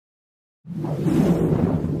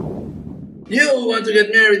You want to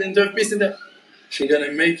get married and to have peace in the... She's going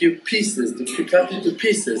to make you pieces, to cut into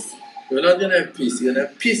pieces. You're not going to have peace, you're going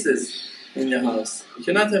to have pieces in your house. You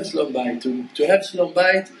cannot have Shalom Bait. To have Shalom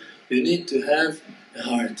Bait, you need to have a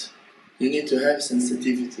heart. You need to have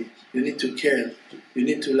sensitivity. You need to care. You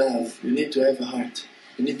need to love. You need to have a heart.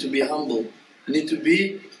 You need to be humble. You need to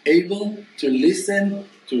be able to listen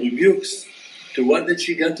to rebukes, to what that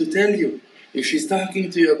she got to tell you. If she's talking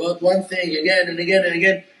to you about one thing again and again and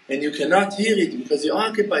again, and you cannot hear it because you're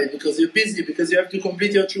occupied, because you're busy, because you have to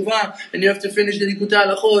complete your tshuva, and you have to finish the Likutei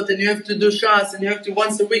Halachot, and you have to do shas, and you have to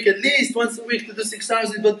once a week, at least once a week, to do 6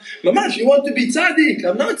 hours. But mamash, you want to be tzaddik.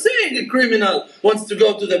 I'm not saying a criminal wants to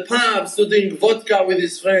go to the pubs to drink vodka with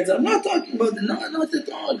his friends. I'm not talking about that. No, not at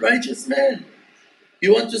all. Righteous man.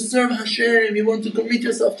 You want to serve Hashem, you want to commit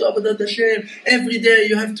yourself to Avodat Hashem. Every day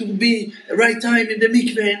you have to be right time in the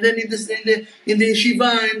mikveh, and then in the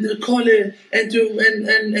yeshiva, and the kollel,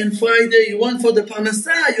 and Friday you want for the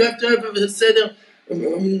parnasah, you have to have a seder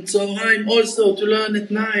tzorayim also to learn at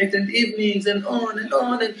night and evenings and on and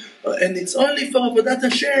on, and it's only for Avodat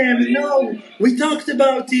Hashem. No, we talked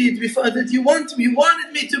about it before, that you wanted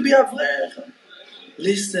me to be Avrech.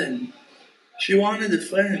 Listen, she wanted a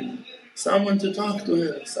friend. Someone to talk to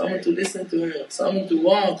her, someone to listen to her, someone to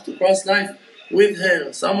walk, to cross life with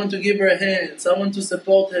her, someone to give her a hand, someone to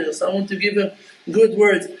support her, someone to give her good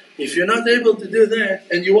words. If you're not able to do that,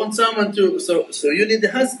 and you want someone to, so you need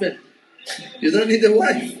a husband. You don't need a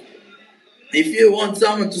wife. If you want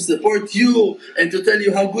someone to support you and to tell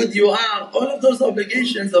you how good you are, all of those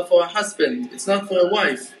obligations are for a husband. It's not for a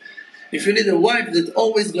wife. If you need a wife that's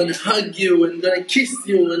always going to hug you and going to kiss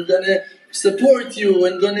you and going to support you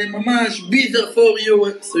and gonna mamash be there for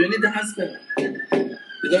you, so you need a husband.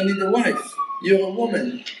 You don't need a wife. You're a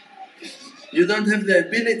woman. You don't have the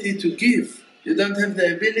ability to give. You don't have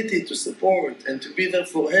the ability to support and to be there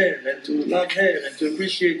for her and to love her and to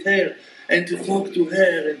appreciate her and to talk to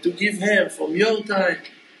her and to give her from your time.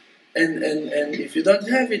 And if you don't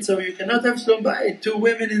have it, so you cannot have Shalom Bait, 2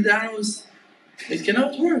 women in the house. It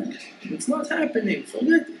cannot work. It's not happening.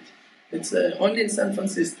 Forget it. It's only in San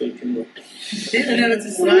Francisco you can work. Here in Eretz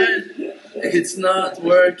Israel, it's not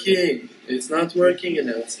working. It's not working in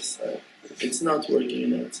Eretz Israel. It's not working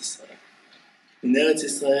in Eretz Israel. In Eretz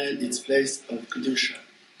Israel, it's place of Kedusha.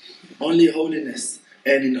 Only holiness.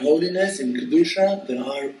 And in holiness, in Kedusha, there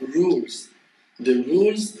are rules. The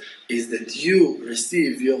rules is that you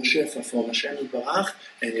receive your shefa from Hashem Yitbarach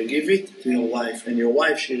and you give it to your wife. And your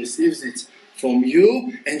wife, she receives it from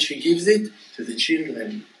you and she gives it to the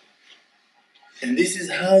children. And this is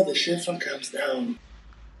how the shefa comes down.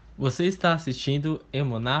 Você está assistindo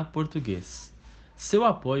Emunah Português. Seu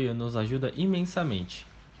apoio nos ajuda imensamente.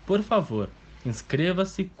 Por favor,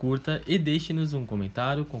 inscreva-se, curta e deixe-nos um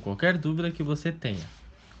comentário com qualquer dúvida que você tenha.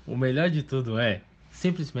 O melhor de tudo é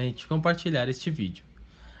simplesmente compartilhar este vídeo,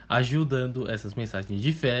 ajudando essas mensagens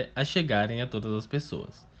de fé a chegarem a todas as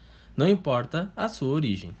pessoas. Não importa a sua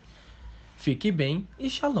origem. Fique bem e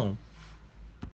Shalom!